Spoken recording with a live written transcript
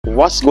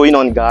What's going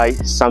on, guys?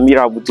 Samir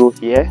Aboudou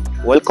here.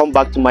 Welcome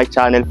back to my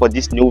channel for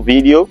this new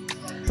video.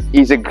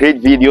 It's a great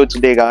video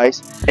today,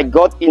 guys. I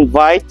got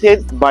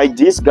invited by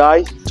these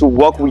guys to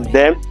work with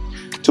them,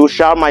 to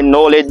share my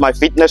knowledge, my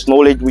fitness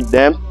knowledge with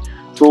them,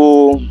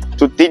 to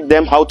teach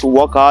them how to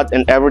work out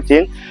and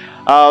everything.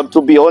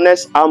 To be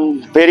honest,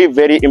 I'm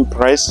very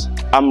impressed.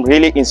 I'm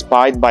really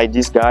inspired by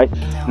this guy.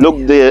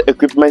 Look the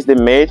equipment they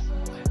made.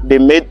 They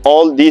made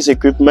all these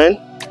equipment.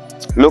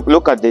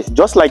 Look at this,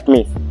 just like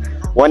me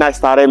when I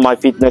started my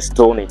fitness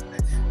journey.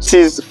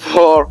 This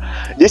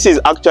is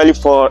actually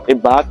for a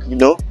back, you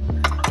know.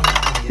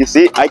 You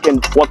see, I can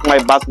work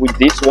my back with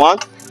this one.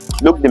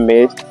 Look, they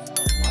made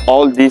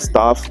all this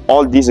stuff,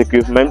 all this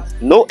equipment.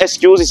 No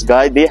excuses,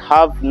 guys. They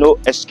have no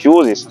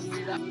excuses.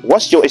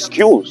 What's your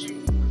excuse?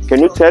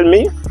 Can you tell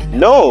me?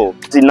 No.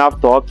 It's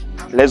enough talk.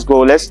 Let's go.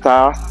 Let's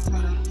start.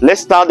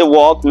 Let's start the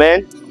walk,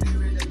 man.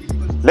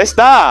 Let's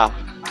start.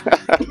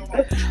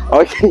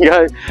 Okay,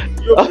 guys.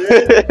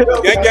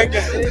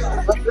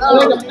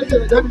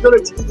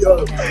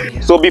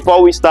 So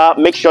before we start,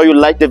 make sure you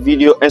like the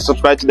video and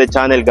subscribe to the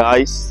channel,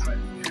 guys.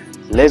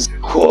 Let's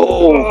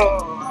go.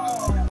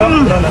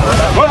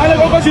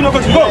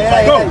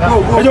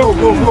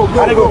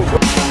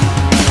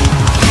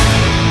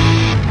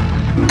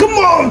 Come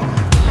on.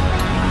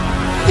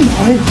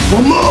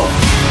 One more.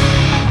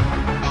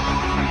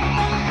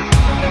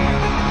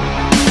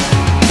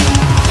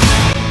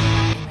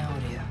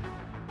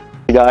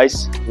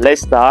 Guys,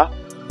 let's start.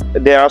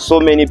 There are so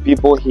many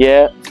people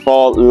here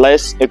for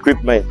less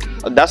equipment.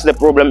 That's the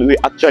problem we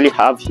actually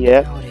have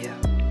here,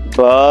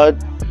 but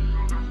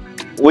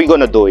we're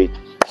gonna do it.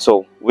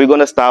 So we're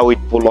gonna start with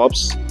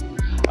pull-ups.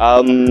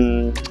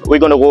 We're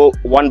gonna go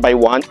one by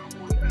one.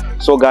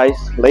 So guys,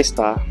 let's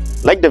start.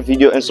 Like the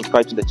video and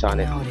subscribe to the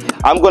channel.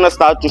 I'm gonna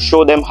start to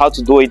show them how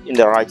to do it in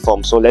the right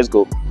form. So let's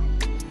go.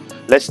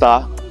 Let's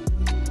start.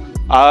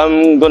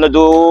 I'm gonna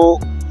do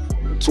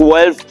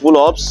 12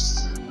 pull-ups.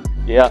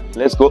 Yeah,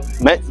 let's go,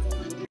 man.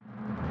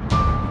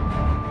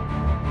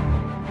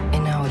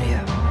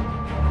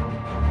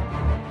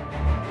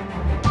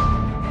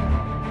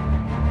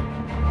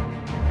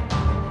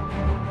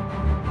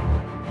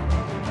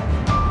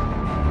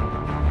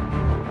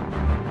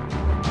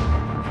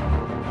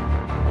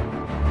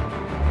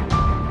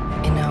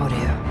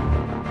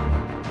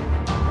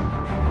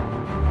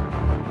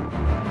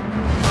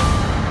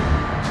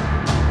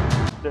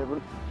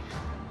 Seven.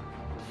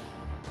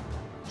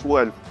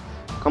 12.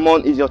 Come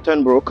on, it's your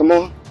turn, bro. Come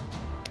on.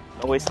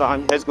 Don't waste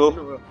time. Let's go.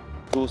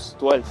 Do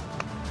 12.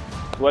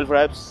 12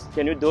 reps.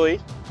 Can you do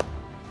it?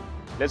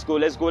 Let's go,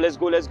 let's go, let's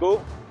go, let's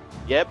go.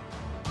 Yep.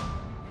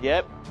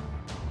 Yep.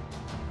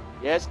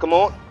 Yes, come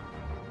on.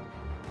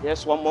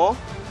 Yes, one more.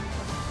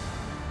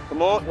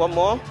 Come on, one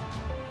more.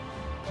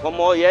 One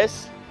more,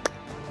 yes.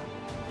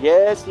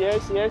 Yes.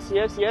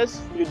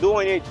 You're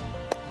doing it.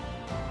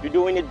 You're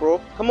doing it,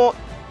 bro. Come on.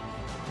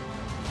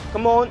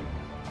 Come on.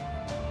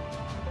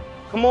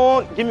 Come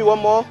on, give me one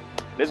more.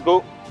 Let's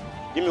go.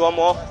 Give me one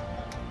more.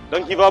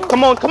 Don't give up.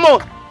 Come on. Come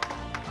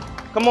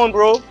on,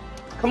 bro.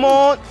 Come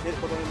on.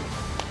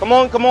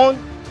 Come on.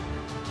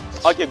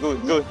 Okay,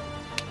 good. Your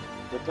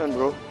turn,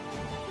 bro.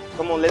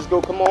 Come on, let's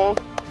go. Come on.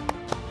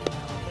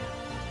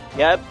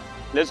 Yep,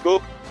 let's go.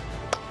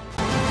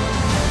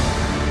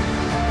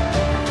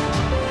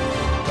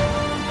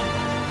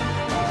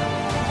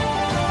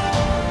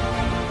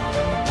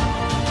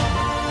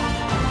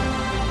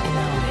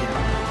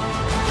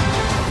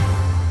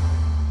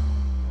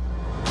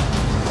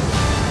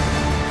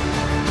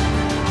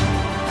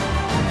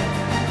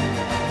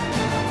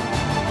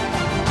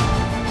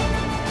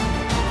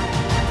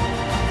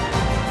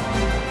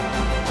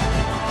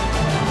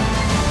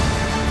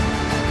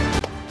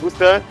 Who's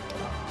turn?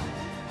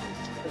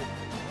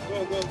 Go.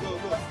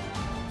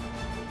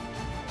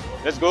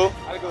 Let's go.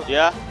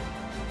 Yeah.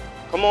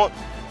 Come on.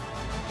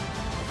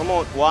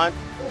 1,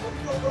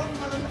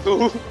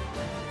 2,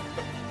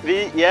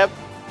 3. Yep.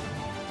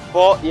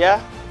 4.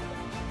 Yeah.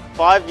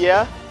 5.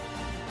 Yeah.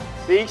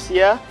 6.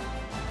 Yeah.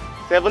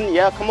 7.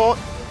 Yeah. Come on.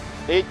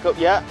 8.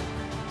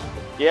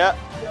 Yeah.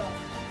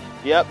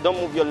 Don't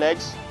move your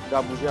legs.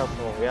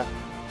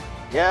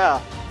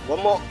 Yeah. One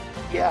more.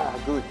 Yeah.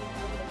 Good.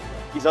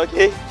 It's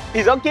okay.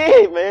 It's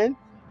okay, man.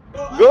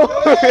 Go.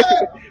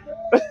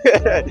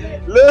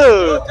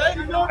 Look.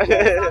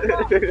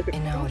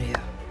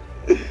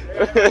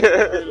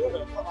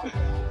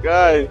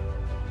 Guys.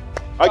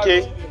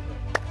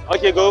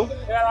 Okay, go.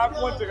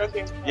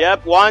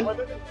 Yep, 1,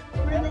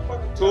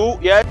 2,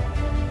 yeah.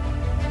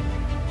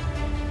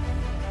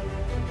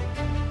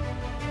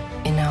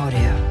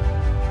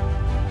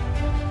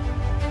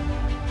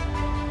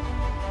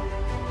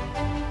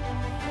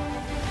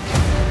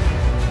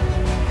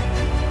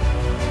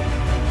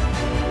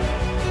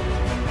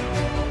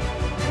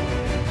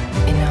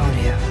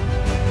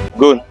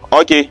 Good.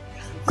 Okay.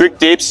 Quick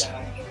tips.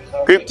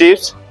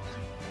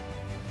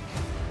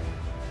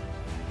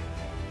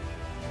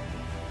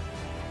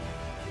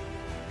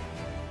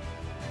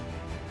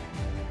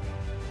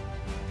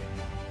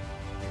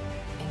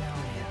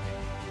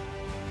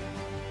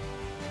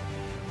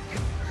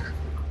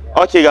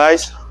 Okay,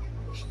 guys.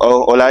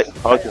 Oh, all right.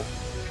 Okay.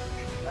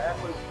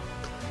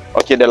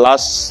 Okay, the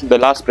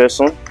last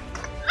person.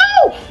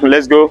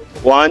 Let's go.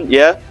 1,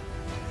 yeah.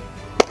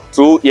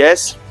 2,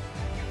 yes.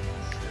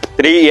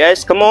 3,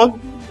 yes. Come on.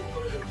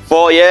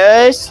 4,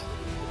 yes.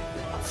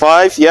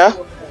 5, yeah.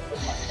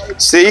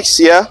 6,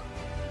 yeah.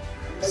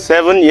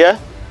 7, yeah.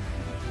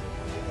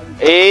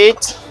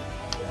 8,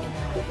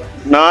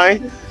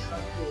 9,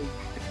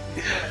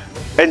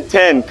 and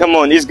 10. Come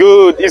on, it's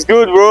good. It's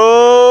good,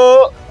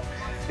 bro.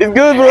 It's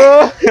good,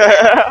 bro.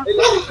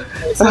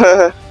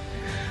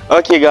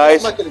 Okay,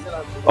 guys.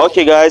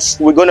 Okay, guys.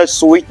 We're gonna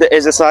switch the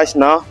exercise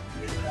now.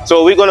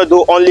 So we're gonna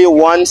do only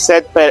 1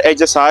 set per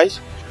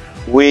exercise.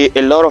 With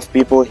a lot of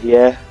people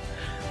here,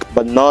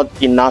 but not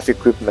enough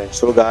equipment.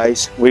 So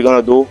guys, we're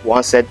gonna do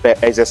 1 set per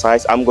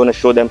exercise. I'm gonna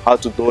show them how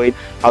to do it,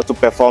 how to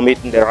perform it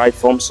in the right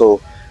form,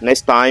 so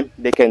next time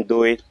they can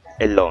do it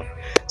alone.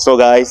 So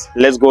guys,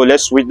 let's go.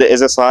 Let's switch the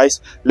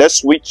exercise.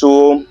 Let's switch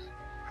to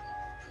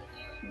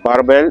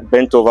barbell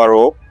bent over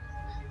row.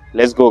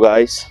 Let's go,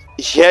 guys.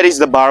 Here is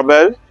the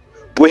barbell.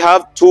 We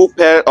have 2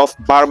 pair of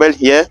barbell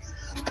here.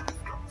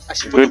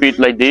 Repeat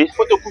like this.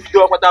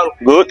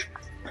 Good.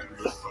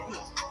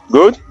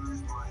 Good.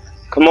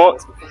 Come on.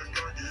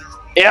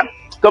 Yeah.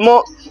 Come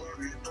on.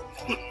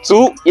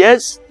 2,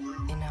 yes.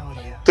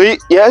 3,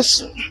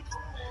 yes.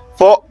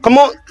 4, come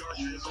on.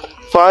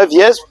 5,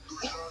 yes.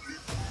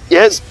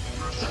 Yes.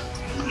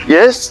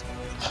 Yes.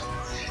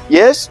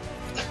 Yes.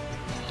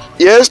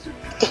 Yes.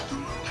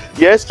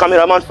 Yes.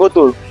 Cameraman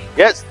photo.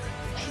 Yes.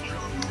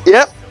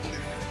 Yep.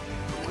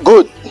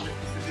 Good.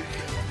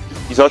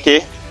 It's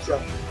okay.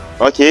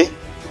 Okay.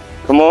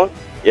 Come on.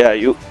 Yeah,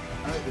 you.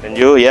 And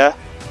you, yeah.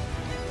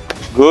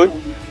 Good.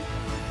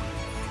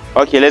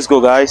 Okay, let's go,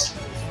 guys.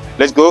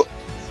 Let's go.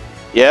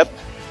 Yep.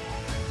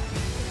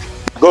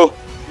 Go.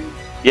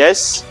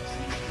 Yes.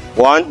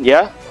 1,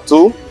 yeah.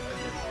 2,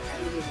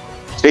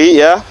 3,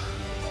 yeah.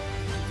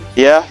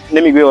 Yeah.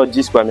 Let me go on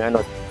this one.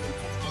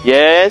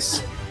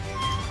 Yes.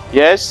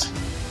 Yes.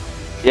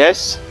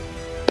 Yes.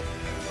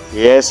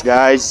 Yes,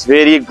 guys.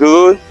 Very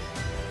good.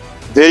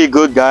 Very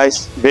good,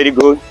 guys. Very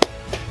good.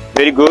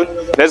 Very good.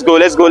 Let's go.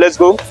 Let's go. Let's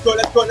go.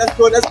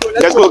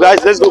 Let's go,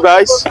 guys. Let's go,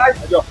 guys.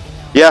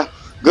 Yeah.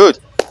 Good.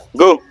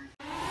 Go.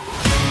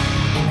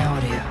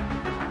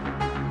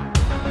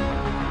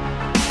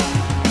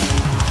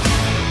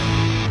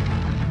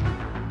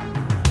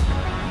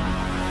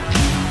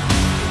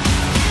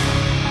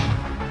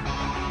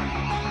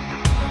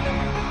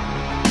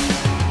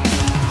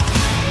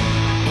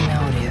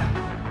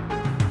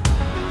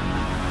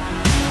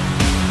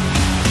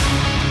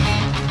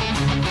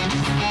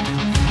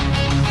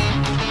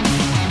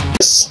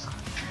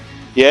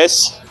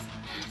 Yes.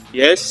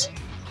 Yes.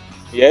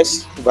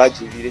 Yes.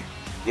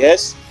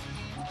 Yes.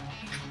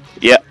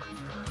 Yeah.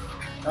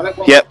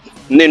 Yep.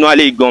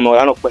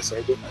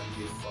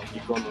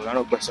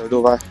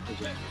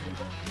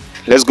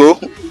 Let's go.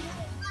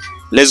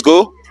 Let's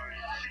go.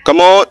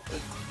 Come on.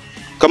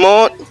 Come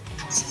on.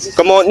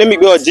 Come on. Let me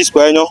go this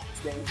way,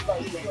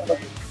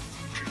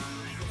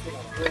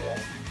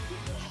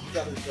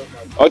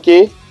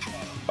 Okay.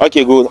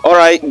 Okay, good. All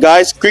right,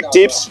 guys, quick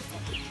tips.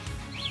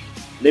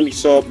 Let me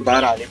show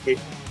Bara. Okay.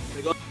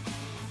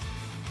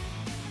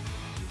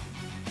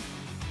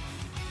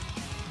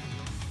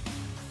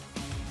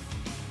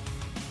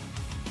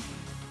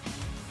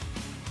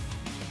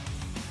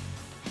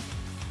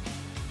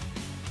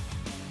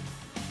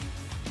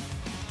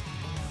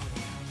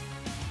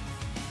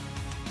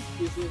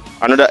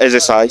 Another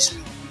exercise.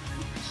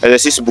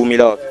 Exercise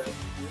Bumila.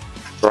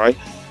 Right?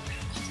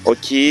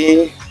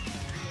 Okay.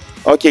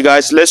 Okay,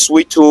 guys, let's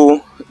switch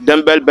to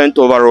dumbbell bent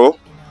over row.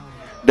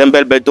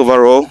 Dumbbell bent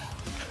over row.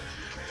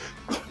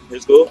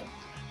 Let's go.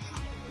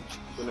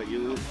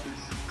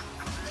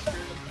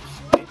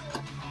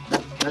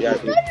 Yeah.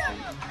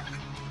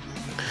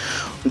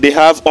 They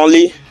have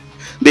only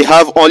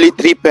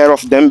 3 pair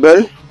of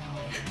dumbbell.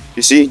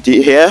 You see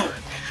here.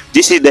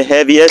 This is the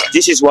heaviest.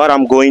 This is what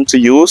I'm going to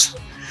use.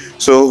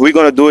 So we're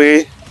gonna do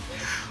a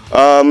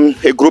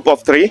group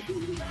of 3.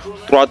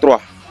 3.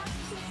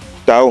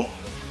 Down.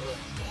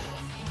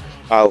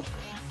 Out.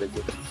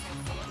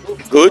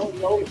 Good.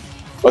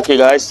 Okay,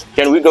 guys,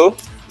 can we go?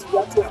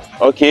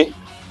 Okay.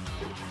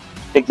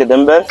 Take the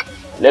dumbbell.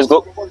 Let's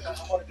go.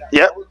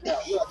 Yeah.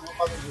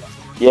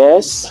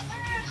 Yes.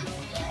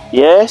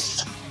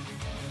 Yes.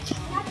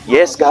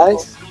 Yes,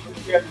 guys.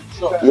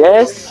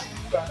 Yes.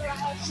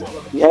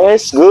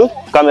 Yes, good.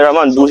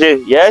 Cameraman,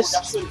 bouge.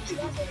 Yes.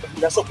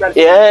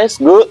 Yes,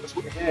 good.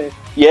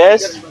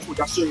 Yes.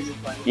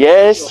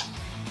 Yes.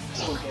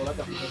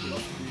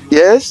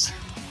 Yes.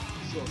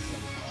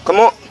 Come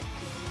on.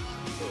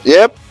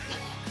 Yep.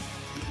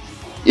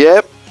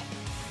 Yep.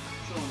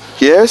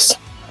 Yes.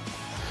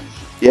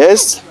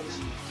 Yes.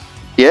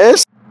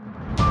 Yes.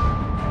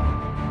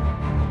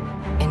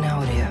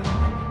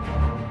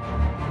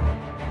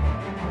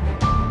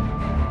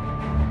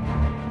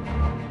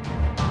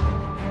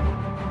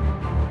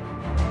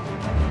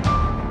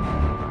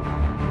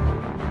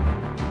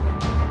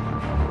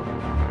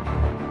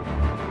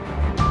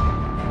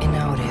 In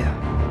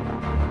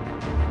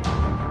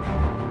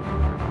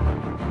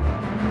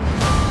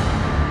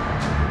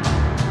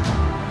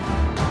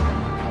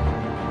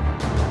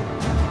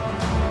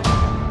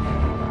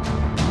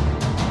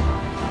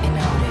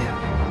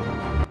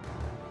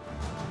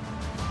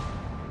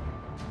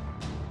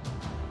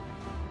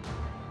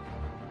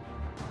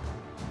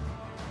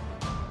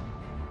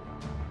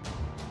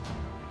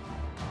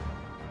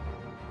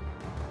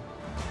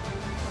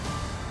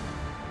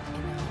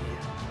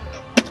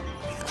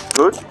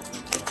Good.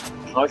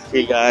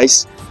 Okay,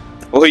 guys.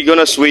 We're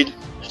gonna switch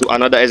to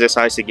another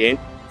exercise again.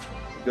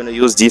 We're gonna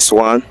use this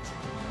one.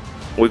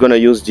 We're gonna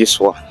use this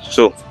one.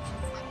 So,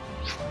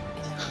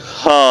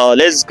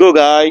 let's go,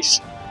 guys.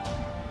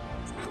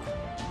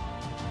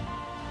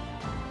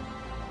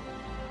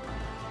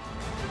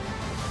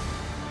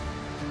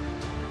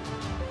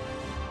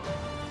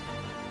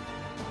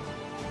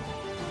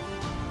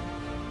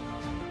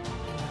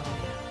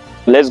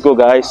 Let's go,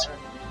 guys.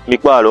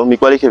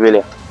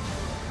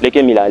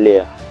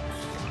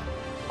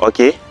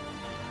 Okay,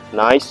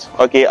 nice.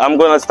 Okay, I'm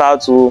gonna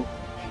start to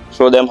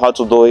show them how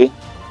to do it.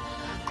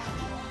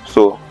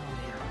 So,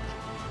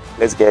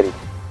 let's get it.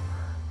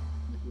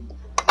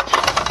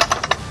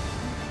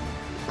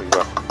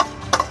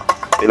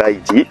 Et là,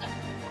 il dit,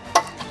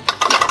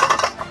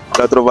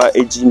 la trova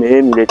est dit, mais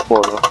il est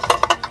fort.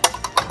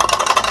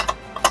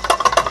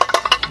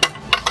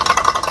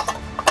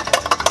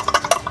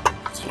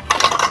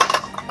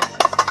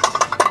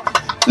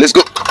 Let's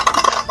go.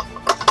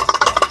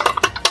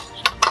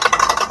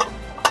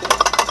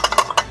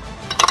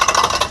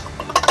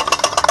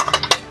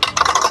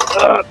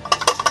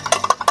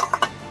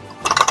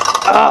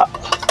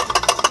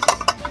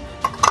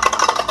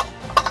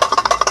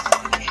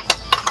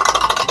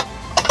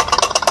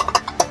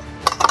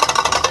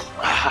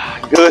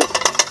 Good.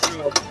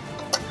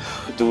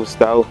 Do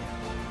style.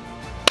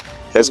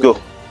 Let's go.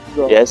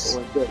 Yes.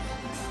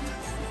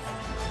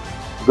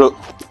 Go.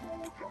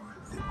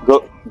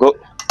 Go. Go.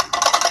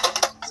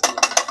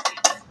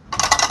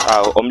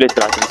 On me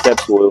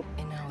triceps ou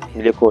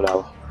il est cool là.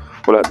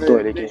 Pour la don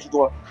ele ke.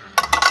 Pour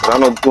la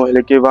don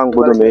ele ke va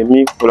ngodo me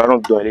mi pour la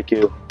don ele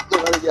ke.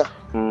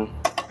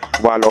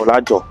 Voilà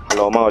la jo.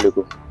 Alors ma ole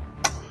ko.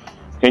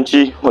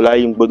 Enchi ola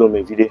yi ngodo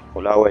me vide.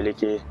 Ola wa ele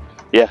ke.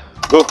 Yeah.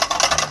 Go.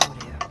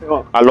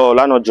 Alors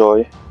là no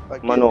joy.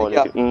 Mano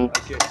ele ke.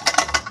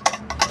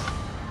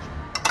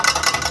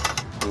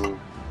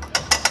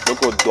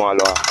 Donc au don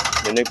alors.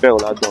 Mais ne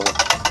perd la don.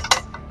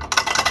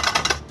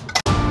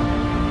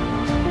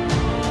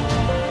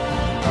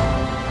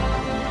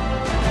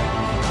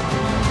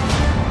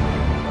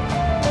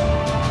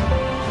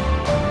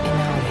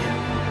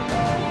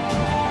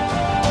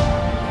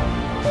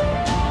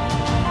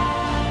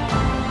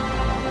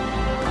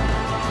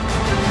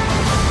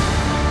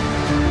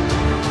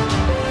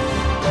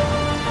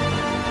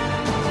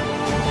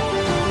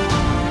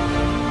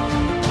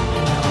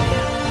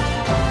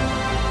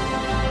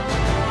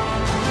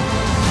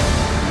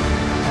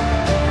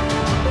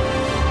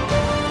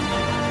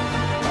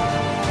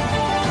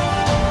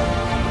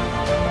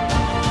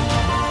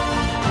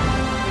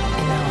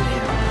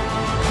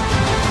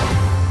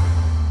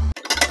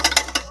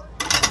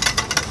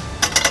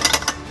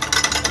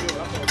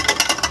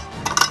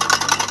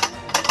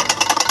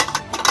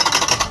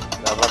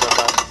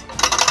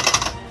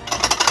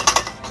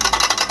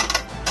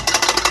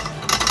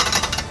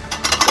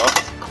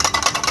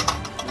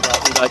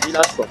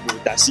 Là stop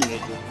dasi ne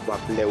jo va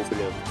play ou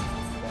play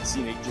dasi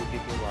ne jo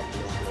keke va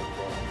play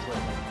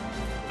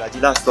la di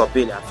là stop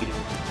ele a film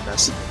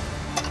dasi ne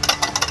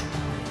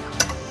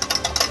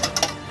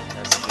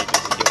jo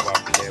keke va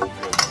play ou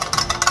play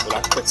la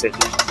fait c'est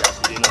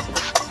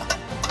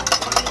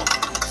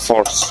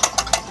force.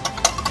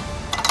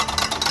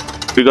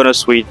 We're gonna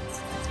switch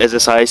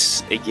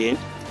exercise again.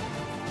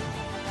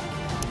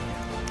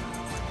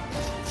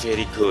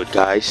 Very good,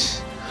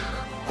 guys.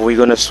 We're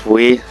gonna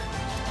switch.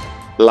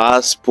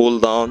 Last pull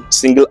down,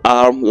 single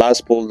arm,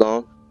 last pull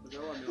down,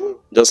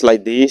 just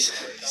like this.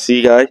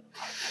 See, guys.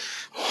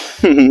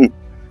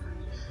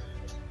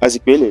 As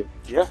you feel it,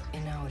 yeah.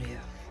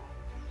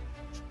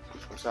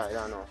 Sorry,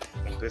 I know.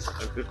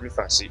 Un peu plus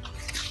facile.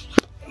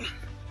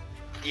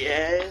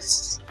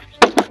 Yes.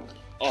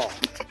 Oh.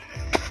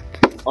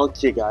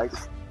 Okay,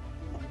 guys.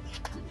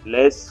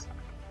 Let's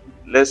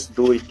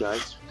do it,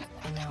 guys.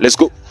 Let's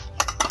go.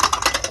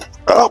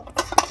 Up.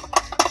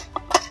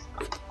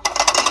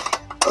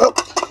 Up.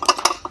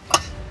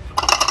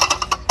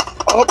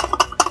 Up.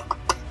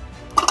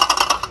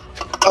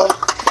 Up.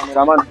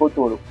 Cameraman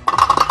photo.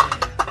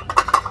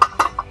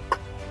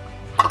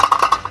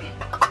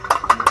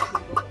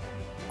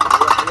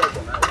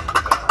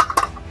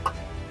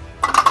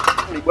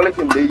 Mi vuole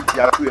che mi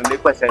dia qui, non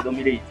è questa è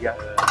dominizia.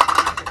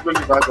 Non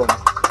mi fa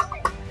come.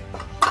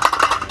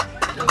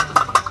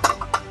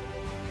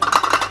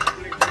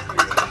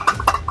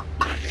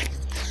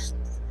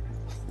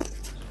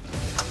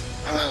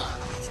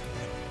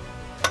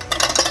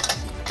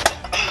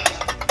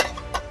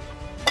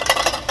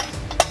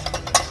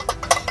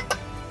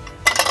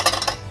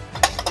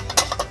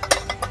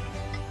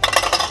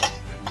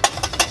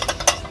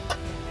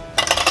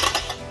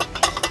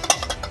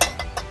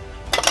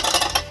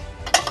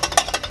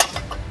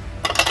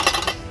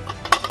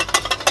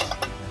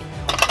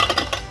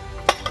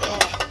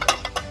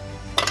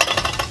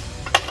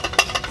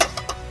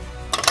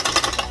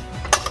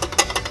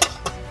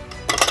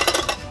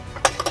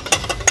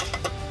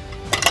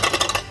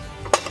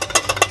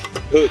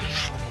 Good.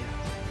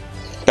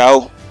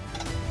 Go.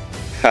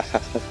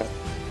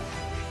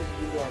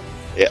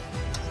 Yeah.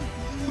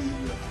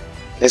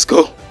 Let's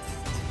go.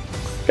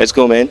 Let's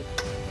go, man.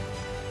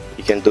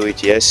 You can do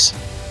it. Yes.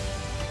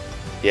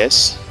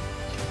 Yes.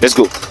 Let's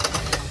go.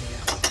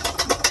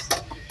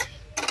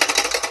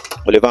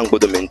 Voleva un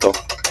godimento.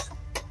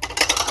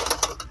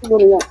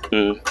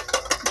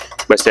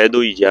 Questo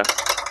ya.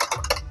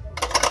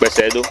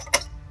 Questo.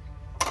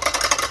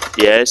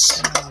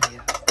 Yes.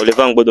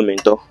 Voleva un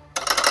godimento.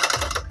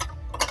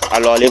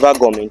 Allora, leva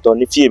gomento.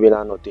 Ni fie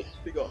bela note.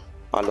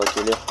 Allora,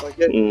 tu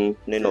le.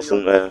 Ne no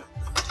fun.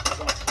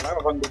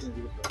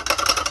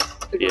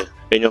 Yeah.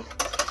 Enyo.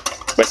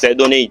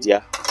 Questo ne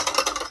idia.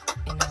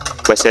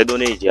 Questo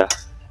ne idia.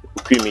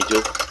 Qui mi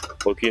giù.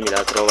 Qui mi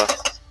la trova.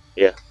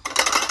 Yeah.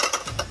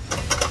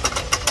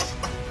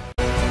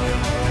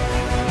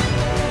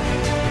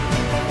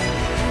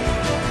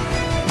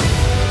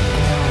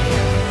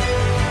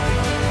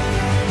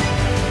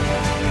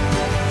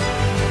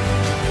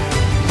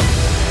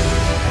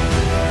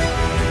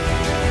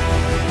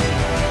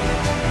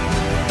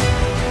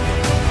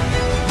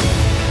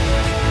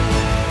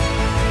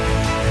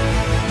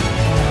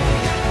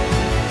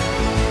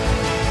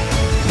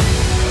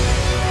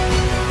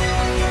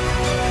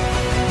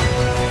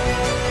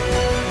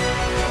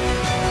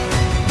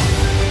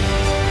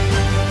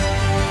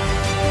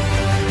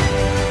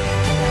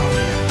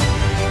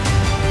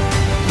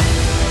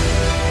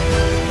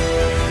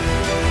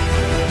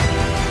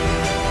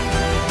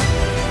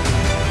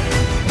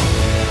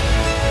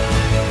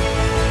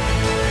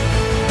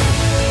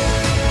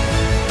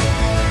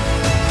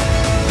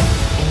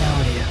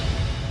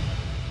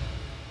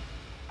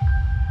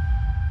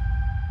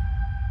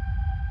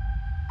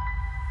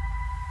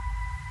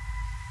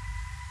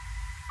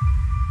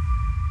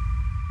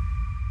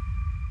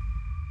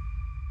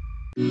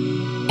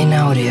 In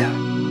audio.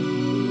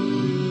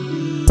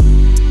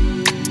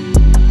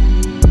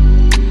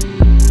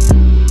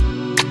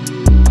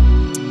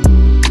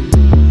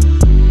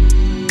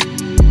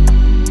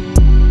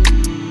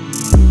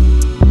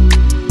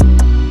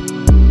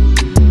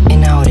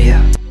 In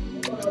audio.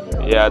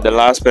 Yeah, the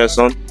last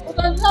person.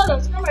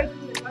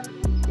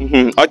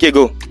 Okay,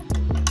 go.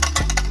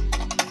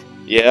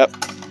 Yep.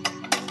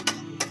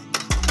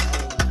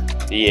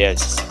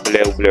 Yes.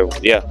 Blue.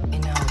 Yeah.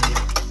 In audio.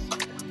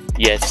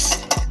 Yes.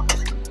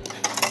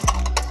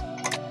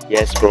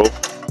 Yes, bro.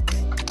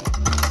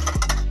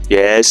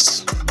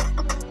 Yes.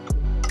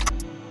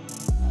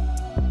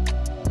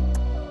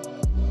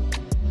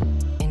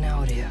 In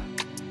audio.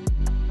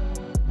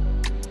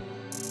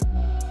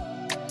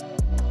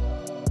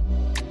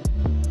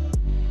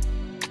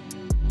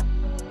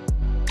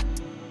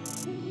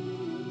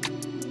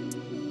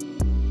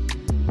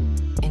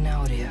 In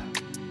audio.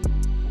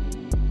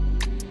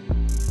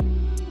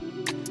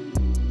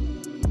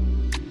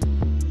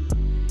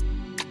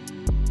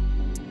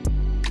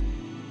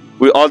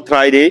 We all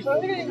tried it.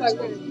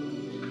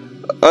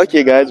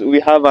 Okay, guys,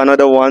 we have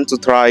another one to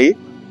try.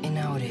 In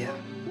audio.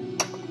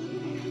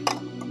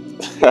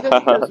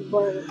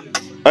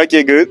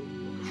 Okay, good.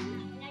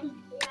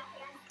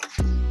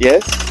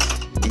 Yes.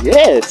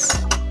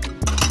 Yes.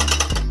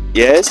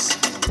 Yes.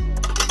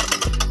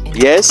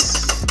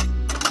 Yes.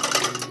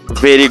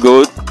 Very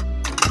good.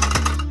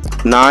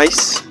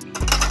 Nice.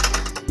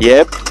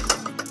 Yep.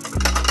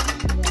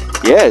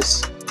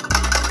 Yes.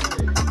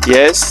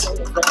 Yes.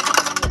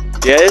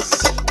 Yes.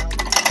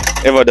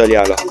 Eva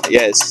Daliala.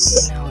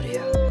 Yes. In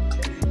audio.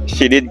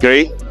 She did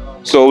great.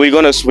 So we're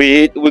gonna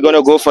switch. We're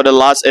gonna go for the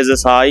last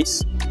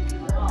exercise.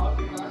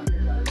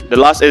 The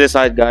last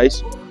exercise,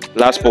 guys.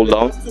 Last pull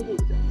down.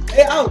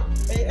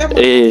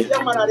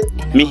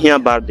 Me here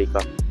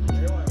bardika.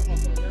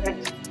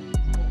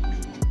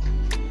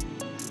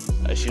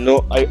 As you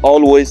know, I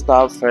always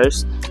start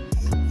first.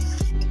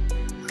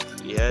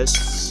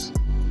 Yes.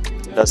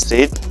 That's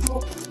it.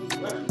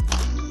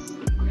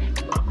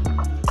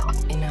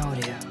 In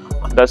audio.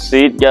 That's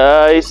it,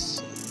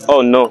 guys.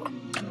 Oh no.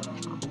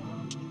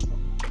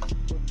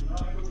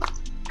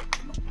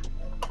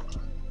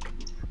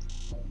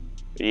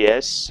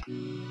 Yes.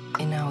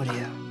 In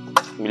audio.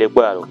 Mile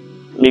kwaro.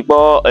 Mi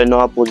po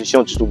no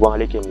position tu bon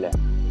ale kemle.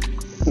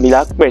 Mi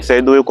la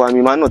pese do ko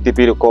mi ma no te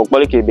pere ko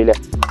pole ke bele.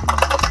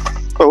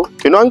 Oh,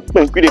 you know I'm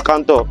going to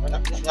canto.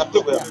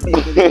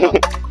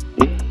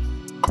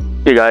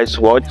 Hey guys,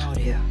 watch. In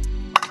audio.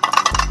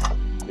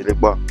 Mile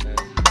kwa.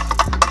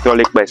 Yo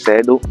le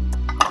pese do.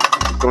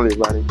 Ton le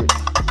ba le.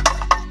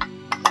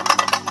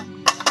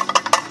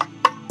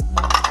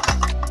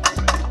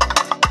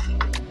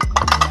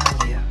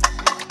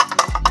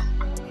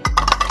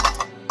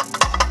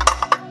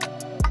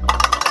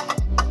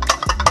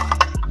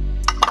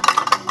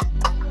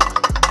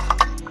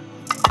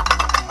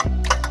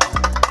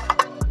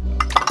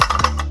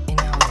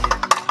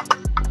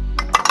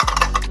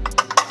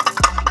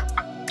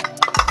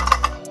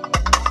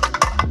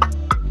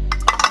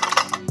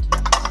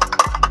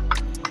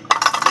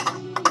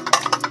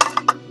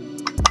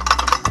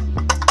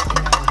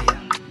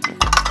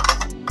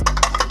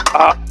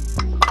 Ah.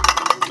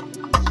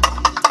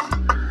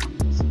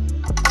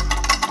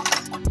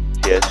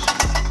 Yes.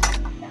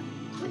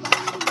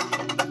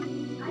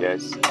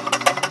 Yes.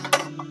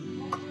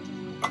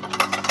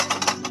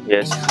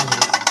 Yes.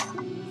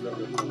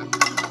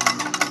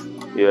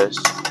 Yes.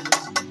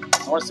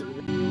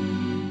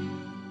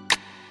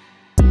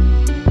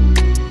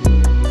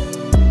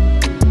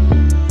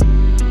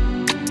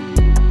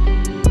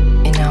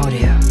 In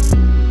audio.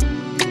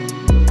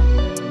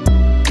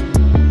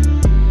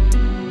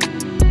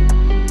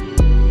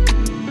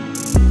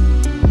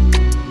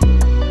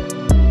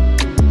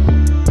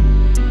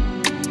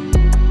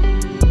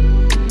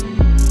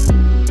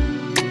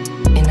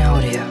 In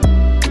audio.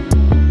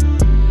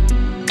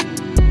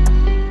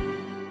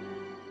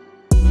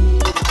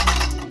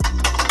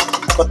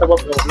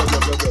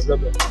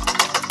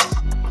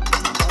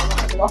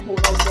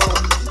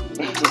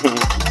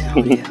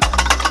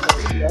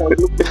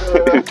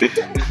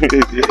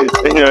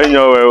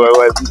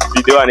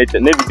 Video and it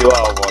ne video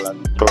a vola.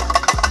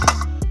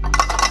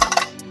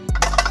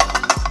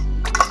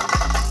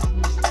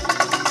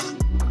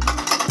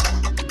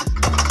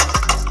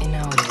 In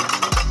audio.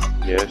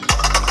 Yes.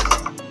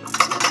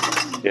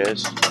 Yes.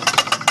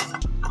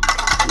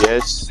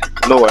 Yes.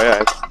 No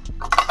way.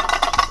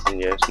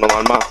 Yes.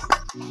 Normalement.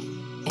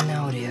 In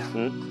audio.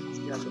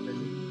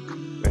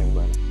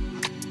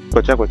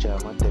 Kocha,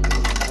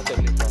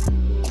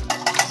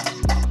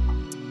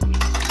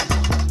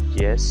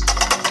 Yes.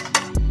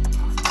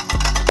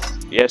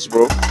 Yes,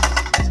 bro.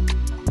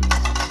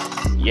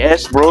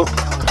 Yes, bro. In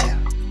audio.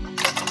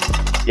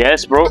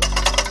 Yes, bro.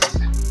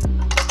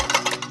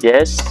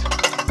 Yes.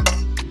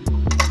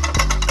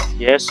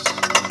 Yes.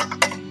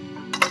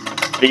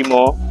 3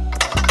 more.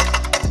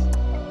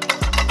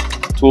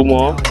 2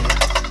 more.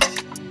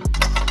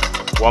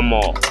 1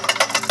 more.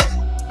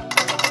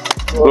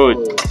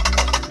 Good.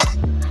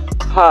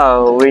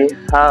 How we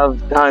have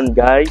done,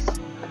 guys.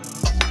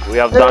 We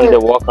have done the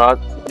workout.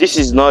 This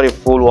is not a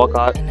full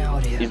workout. In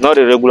audio. It's not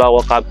a regular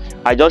workout.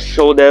 I just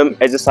show them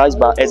exercise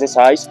by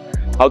exercise,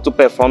 how to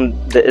perform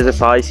the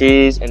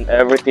exercises and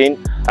everything.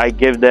 I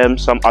gave them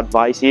some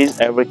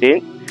advices,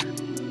 everything.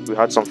 We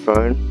had some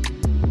fun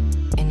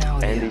In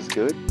audio. and it's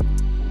good,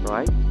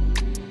 right?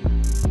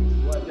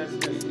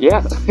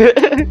 Yeah.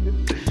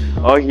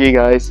 Okay,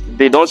 guys.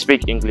 They don't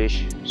speak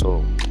English,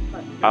 so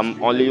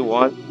I'm only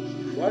one.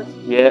 What?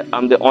 Yeah,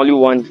 I'm the only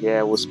one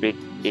here who speak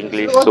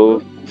English.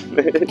 So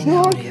In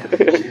audio.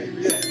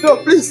 No,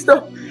 please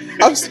stop.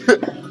 I'm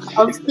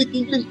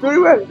speaking English very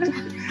well.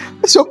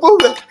 What's your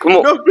problem? come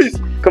on. No, please.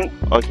 Come.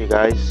 Okay,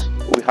 guys.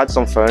 We had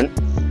some fun.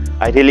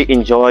 I really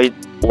enjoyed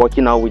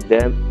working out with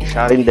them,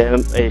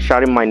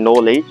 sharing my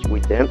knowledge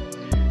with them.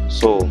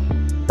 So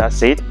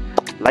that's it.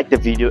 Like the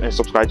video and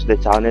subscribe to the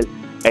channel,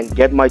 and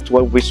get my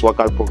 12-week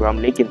workout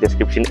program link in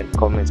description and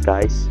comments,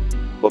 guys.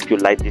 Hope you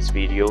like this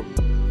video.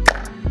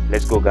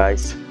 Let's go,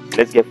 guys.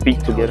 Let's get fit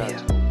together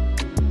at home.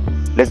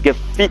 Let's get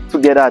fit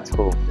together at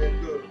home.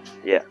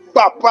 Yeah.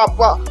 Pa.